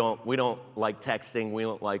 we don't like texting. We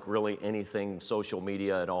don't like really anything social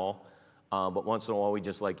media at all. But once in a while, we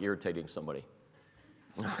just like irritating somebody.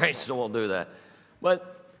 All right, so we'll do that.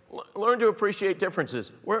 But learn to appreciate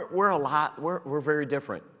differences. We're very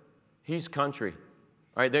different. He's country.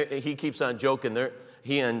 All right, he keeps on joking.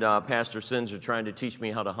 He and Pastor Sins are trying to teach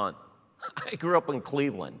me how to hunt. I grew up in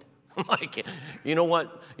Cleveland. I'm like, you know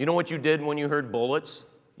what you did when you heard bullets?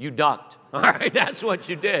 You ducked. All right, that's what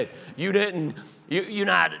you did. You didn't, you're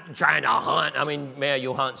not trying to hunt. I mean, man,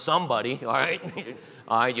 you hunt somebody, all right?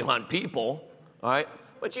 All right, you hunt people, all right?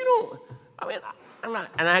 But you don't, I mean, I'm not,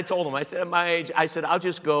 and I told him, I said, at my age, I said, I'll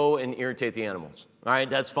just go and irritate the animals. All right,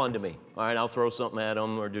 that's fun to me. All right, I'll throw something at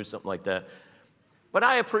them or do something like that. But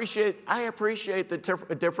I appreciate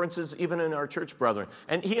the differences even in our church brethren.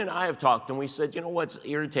 And he and I have talked, and we said, you know what's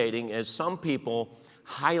irritating is some people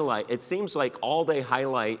highlight, it seems like all they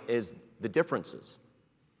highlight is the differences.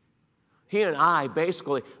 He and I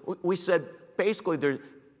basically, we said basically there's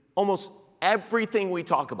almost everything we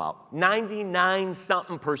talk about,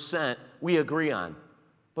 99-something% we agree on.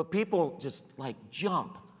 But people just like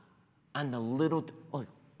jump on the little, like,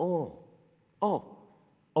 oh,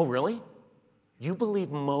 really? You believe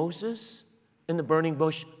Moses in the burning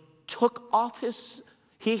bush took off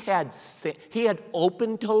he had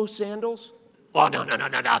open-toe sandals? Oh, no.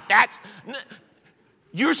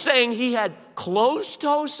 You're saying he had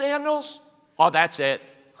closed-toe sandals? Oh, that's it.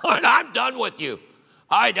 I'm done with you.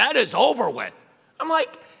 All right, that is over with. I'm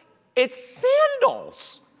like, it's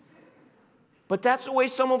sandals. But that's the way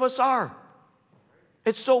some of us are.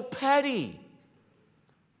 It's so petty.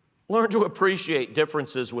 Learn to appreciate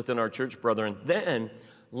differences within our church brethren. Then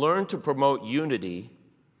learn to promote unity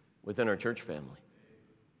within our church family.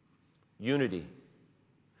 Unity.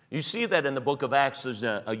 You see that in the book of Acts, there's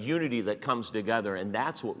a unity that comes together, and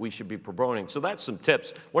that's what we should be promoting. So that's some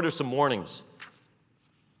tips. What are some warnings?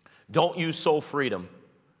 Don't use soul freedom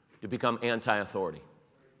to become anti-authority.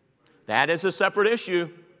 That is a separate issue.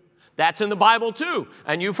 That's in the Bible too,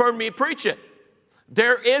 and you've heard me preach it.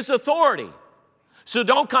 There is authority. So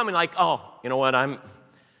don't come and like, oh, you know what, I'm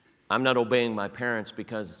not obeying my parents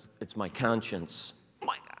because it's my conscience.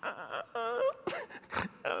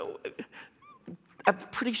 I'm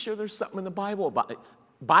pretty sure there's something in the Bible about it.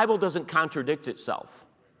 Bible doesn't contradict itself.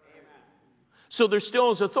 So there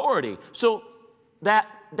still is authority. So that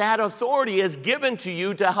authority is given to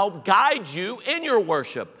you to help guide you in your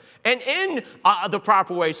worship and in the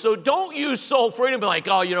proper way. So don't use soul freedom to be like,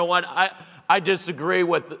 oh, you know what, I disagree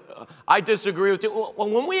with you. Well,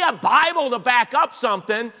 when we have Bible to back up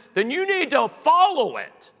something, then you need to follow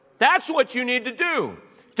it. That's what you need to do.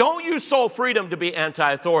 Don't use soul freedom to be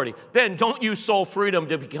anti-authority. Then don't use soul freedom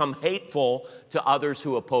to become hateful to others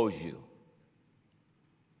who oppose you.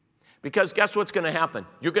 Because guess what's going to happen?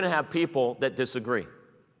 You're going to have people that disagree.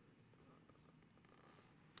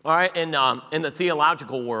 All right, in the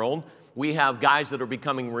theological world, we have guys that are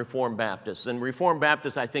becoming Reformed Baptists. And Reformed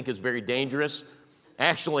Baptists, I think, is very dangerous.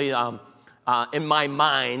 Actually, in my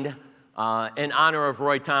mind, in honor of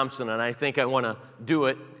Roy Thompson, and I think I want to do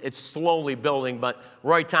it. It's slowly building, but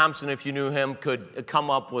Roy Thompson, if you knew him, could come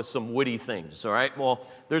up with some witty things, all right? Well,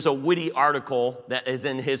 there's a witty article that is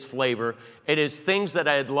in his flavor. It is things that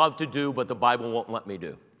I'd love to do, but the Bible won't let me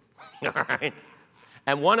do, all right?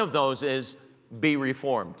 And one of those is be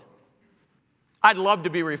reformed. I'd love to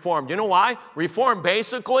be reformed. You know why? Reformed,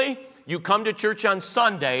 basically, you come to church on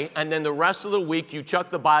Sunday, and then the rest of the week you chuck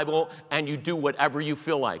the Bible and you do whatever you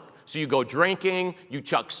feel like. So you go drinking, you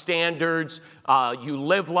chuck standards, you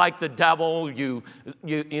live like the devil, you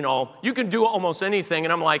can do almost anything.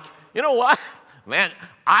 And I'm like, you know what? Man,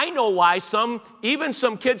 I know why even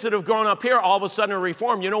some kids that have grown up here all of a sudden are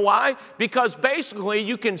reformed. You know why? Because basically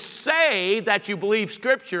you can say that you believe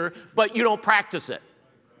Scripture, but you don't practice it.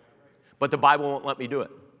 But the Bible won't let me do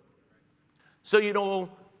it. So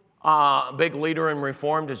a big leader in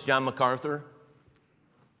Reformed is John MacArthur.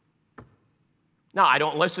 Now, I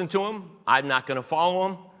don't listen to him. I'm not going to follow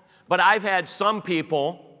him. But I've had some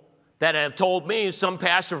people that have told me, some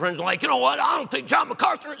pastor friends are like, you know what, I don't think John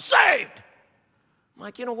MacArthur is saved. I'm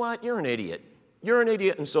like, you know what, you're an idiot. You're an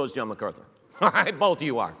idiot, and so is John MacArthur. All right, both of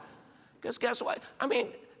you are. Because guess what? I mean,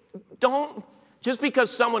 just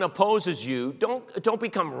because someone opposes you, don't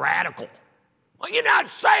become radical. Well, you're not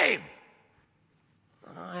saved.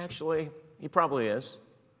 Actually, he probably is.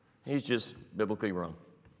 He's just biblically wrong.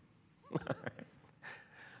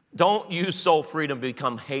 Don't use soul freedom to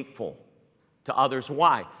become hateful to others.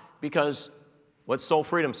 Why? Because what's soul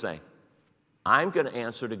freedom say? I'm going to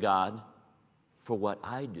answer to God for what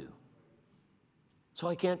I do. So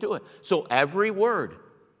I can't do it. So every word,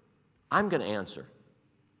 I'm going to answer.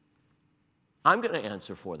 I'm going to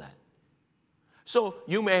answer for that. So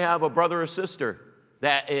you may have a brother or sister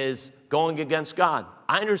that is going against God.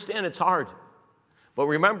 I understand it's hard. But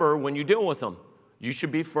remember, when you deal with them, you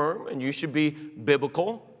should be firm and you should be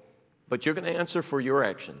biblical, but you're going to answer for your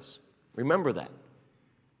actions. Remember that.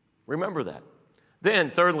 Remember that.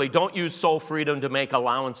 Then, thirdly, don't use soul freedom to make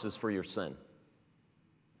allowances for your sin.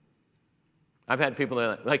 I've had people that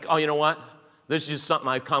are like, oh, you know what? This is just something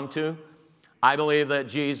I've come to. I believe that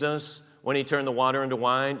Jesus, when he turned the water into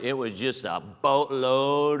wine, it was just a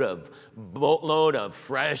boatload of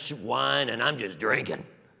fresh wine, and I'm just drinking.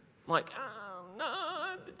 I'm like, oh,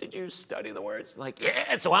 no, did you study the words? Like,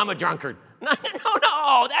 yeah, so I'm a drunkard. No,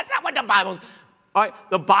 that's not what the Bible's. All right,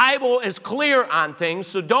 the Bible is clear on things,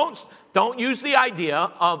 so don't use the idea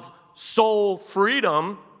of soul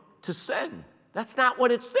freedom to sin. That's not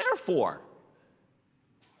what it's there for.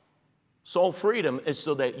 Soul freedom is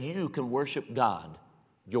so that you can worship God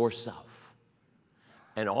yourself.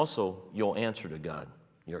 And also, you'll answer to God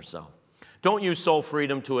yourself. Don't use soul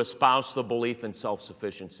freedom to espouse the belief in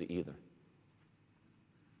self-sufficiency either.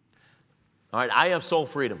 All right, I have soul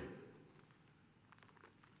freedom.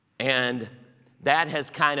 And that has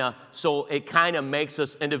it kind of makes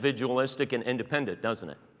us individualistic and independent, doesn't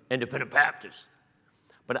it? Independent Baptists.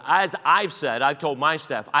 But as I've told my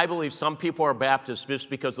staff, I believe some people are Baptists just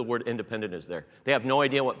because the word independent is there. They have no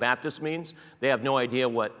idea what Baptist means. They have no idea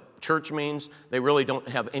what church means. They really don't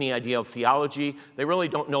have any idea of theology. They really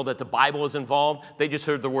don't know that the Bible is involved. They just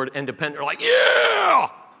heard the word independent. They're like, yeah!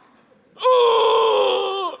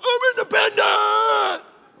 Oh, I'm independent!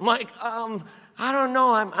 I'm like, I don't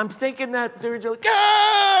know. I'm thinking that they're just like,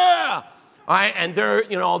 yeah! All right, and they're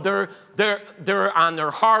on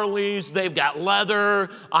their Harleys. They've got leather.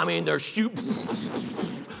 I mean, they're shooting.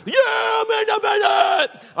 Yeah, I'm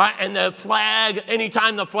independent. All right, and the flag.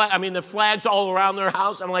 Anytime the flag's all around their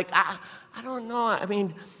house. I'm like, I don't know. I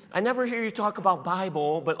mean, I never hear you talk about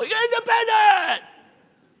Bible, but like independent.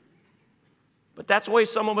 But that's the way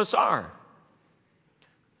some of us are,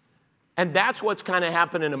 and that's what's kind of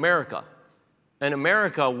happened in America. In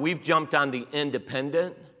America, we've jumped on the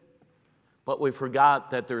independent. But we forgot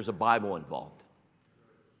that there's a Bible involved.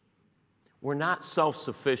 We're not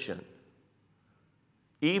self-sufficient.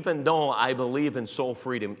 Even though I believe in soul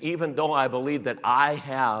freedom, even though I believe that I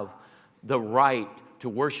have the right to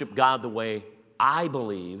worship God the way I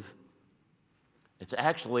believe. It's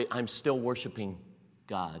actually, I'm still worshiping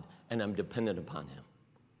God, and I'm dependent upon Him.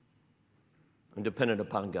 I'm dependent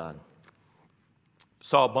upon God.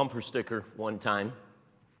 Saw a bumper sticker one time.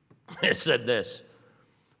 It said this,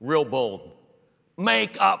 real bold,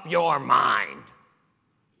 make up your mind.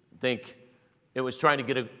 I think it was trying to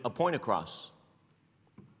get a point across.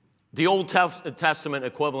 The Old Testament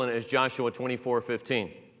equivalent is Joshua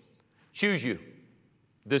 24:15. Choose you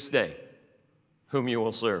this day whom you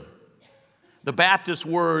will serve. The Baptist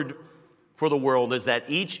word for the world is that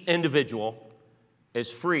each individual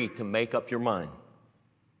is free to make up your mind.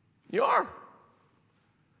 You are.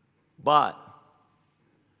 But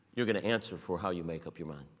you're going to answer for how you make up your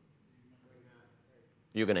mind.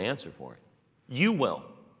 You're going to answer for it. You will.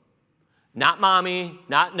 Not mommy,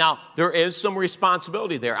 not now. There is some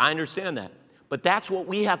responsibility there. I understand that. But that's what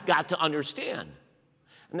we have got to understand.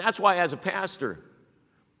 And that's why as a pastor,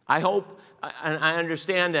 I hope, and I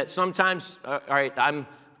understand that sometimes, all right, I'm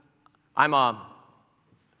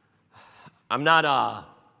not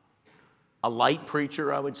a light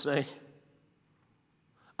preacher, I would say.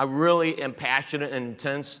 I really am passionate and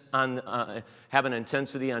intense on, have an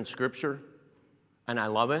intensity on Scripture, and I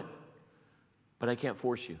love it, but I can't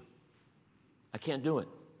force you. I can't do it.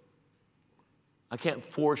 I can't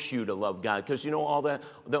force you to love God, because you know all that,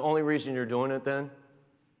 the only reason you're doing it then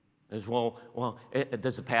is,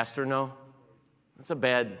 does the pastor know? That's a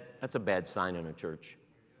bad sign in a church.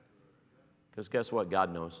 Because guess what?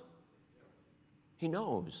 God knows. He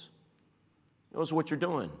knows. He knows what you're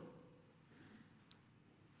doing.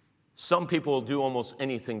 Some people will do almost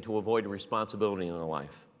anything to avoid responsibility in their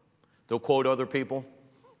life. They'll quote other people.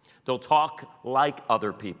 They'll talk like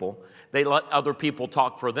other people. They let other people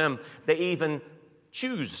talk for them. They even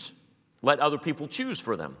let other people choose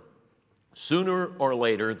for them. Sooner or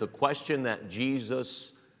later, the question that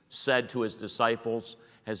Jesus said to his disciples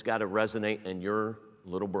has got to resonate in your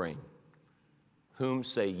little brain. Whom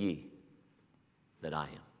say ye that I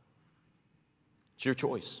am? It's your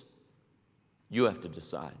choice. You have to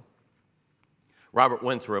decide. Robert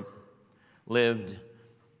Winthrop lived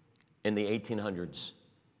in the 1800s.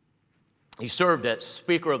 He served as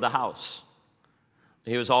Speaker of the House.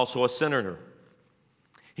 He was also a senator.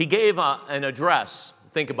 He gave an address.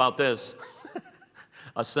 Think about this.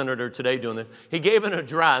 A senator today doing this. He gave an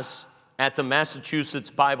address at the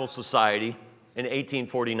Massachusetts Bible Society in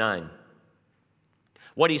 1849.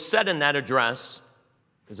 What he said in that address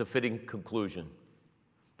is a fitting conclusion.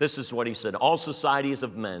 This is what he said. All societies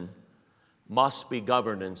of men must be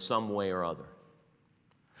governed in some way or other.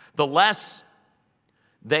 The less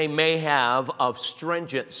they may have of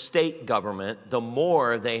stringent state government, the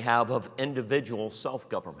more they have of individual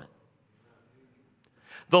self-government.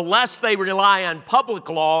 The less they rely on public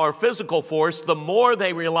law or physical force, the more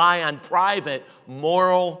they rely on private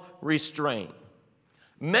moral restraint.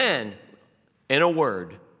 Men, in a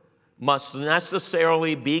word, must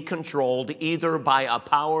necessarily be controlled either by a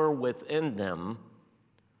power within them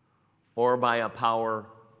or by a power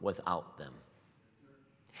without them.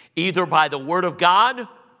 Either by the word of God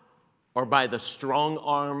or by the strong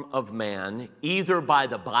arm of man, either by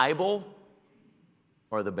the Bible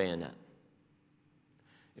or the bayonet.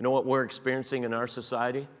 You know what we're experiencing in our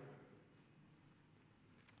society?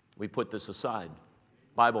 We put this aside,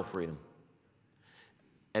 Bible freedom.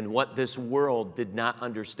 And what this world did not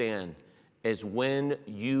understand is when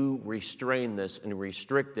you restrain this and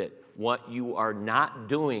restrict it, what you are not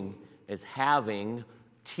doing is having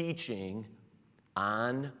teaching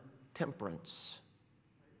on temperance,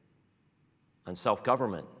 on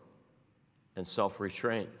self-government, and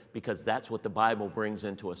self-restraint, because that's what the Bible brings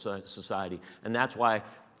into a society. And that's why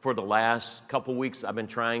for the last couple weeks I've been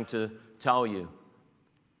trying to tell you,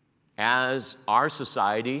 as our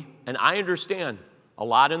society, and I understand a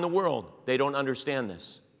lot in the world, they don't understand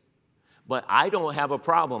this. But I don't have a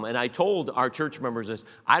problem, and I told our church members this,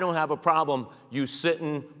 I don't have a problem you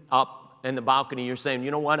sitting up in the balcony, you're saying,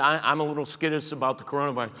 you know what, I'm a little skittish about the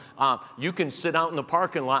coronavirus. You can sit out in the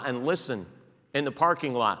parking lot and listen in the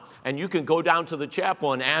parking lot, and you can go down to the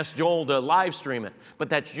chapel and ask Joel to live stream it, but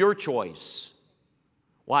that's your choice.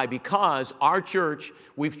 Why? Because our church,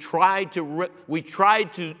 we've tried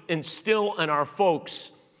to instill in our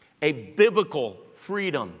folks a biblical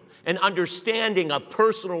freedom, an understanding of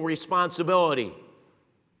personal responsibility.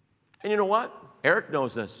 And you know what? Eric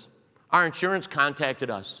knows this. Our insurance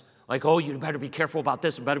contacted us. Like, oh, you better be careful about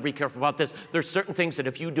this, you better be careful about this. There's certain things that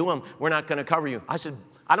if you do them, we're not going to cover you. I said,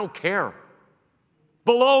 I don't care.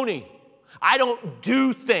 Baloney. I don't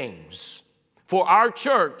do things for our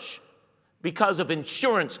church because of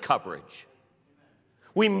insurance coverage.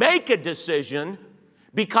 We make a decision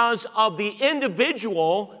because of the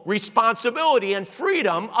individual responsibility and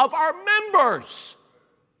freedom of our members.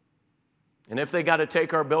 And if they got to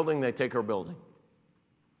take our building, they take our building.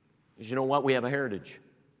 Because you know what? We have a heritage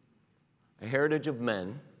of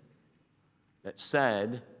men that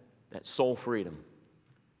said that soul freedom.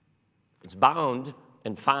 It's bound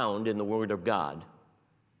and found in the Word of God.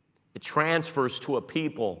 It transfers to a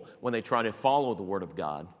people when they try to follow the Word of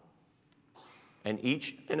God. And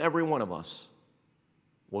each and every one of us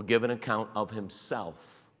will give an account of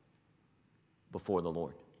himself before the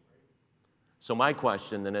Lord. So my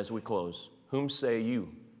question then as we close, whom say you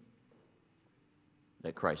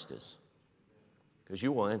that Christ is? Because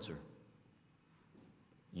you will answer.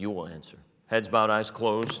 You will answer. Heads bowed, eyes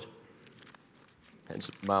closed. Heads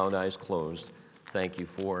bowed, eyes closed. Thank you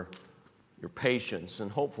for your patience. And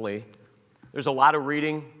hopefully, there's a lot of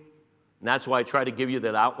reading. And that's why I try to give you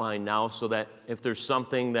that outline now so that if there's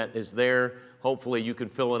something that is there, hopefully you can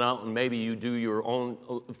fill it out and maybe you do your own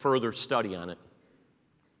further study on it.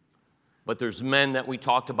 But there's men that we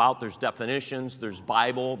talked about, there's definitions, there's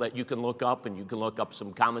Bible that you can look up, and you can look up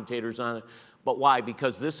some commentators on it. But why?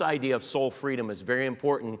 Because this idea of soul freedom is very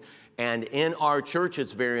important, and in our church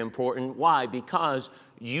it's very important. Why? Because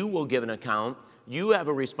you will give an account. You have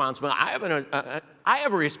a responsibility. I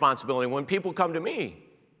have a responsibility when people come to me.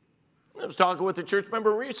 I was talking with a church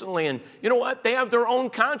member recently, and you know what? They have their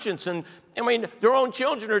own conscience, and I mean, their own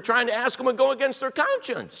children are trying to ask them to go against their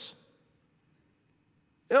conscience.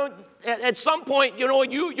 You know, at some point, you know,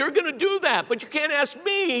 you're going to do that, but you can't ask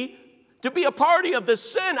me to be a party of the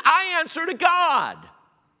sin. I answer to God.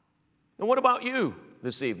 And what about you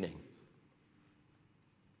this evening?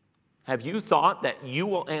 Have you thought that you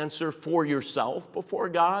will answer for yourself before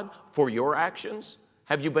God, for your actions?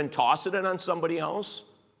 Have you been tossing it on somebody else?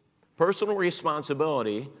 Personal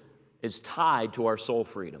responsibility is tied to our soul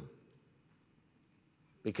freedom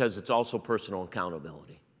because it's also personal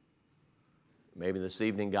accountability. Maybe this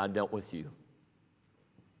evening God dealt with you.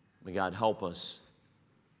 May God help us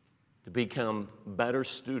to become better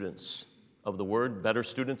students of the Word, better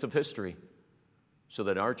students of history, so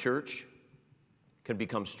that our church can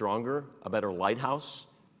become stronger, a better lighthouse,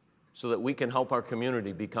 so that we can help our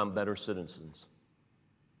community become better citizens.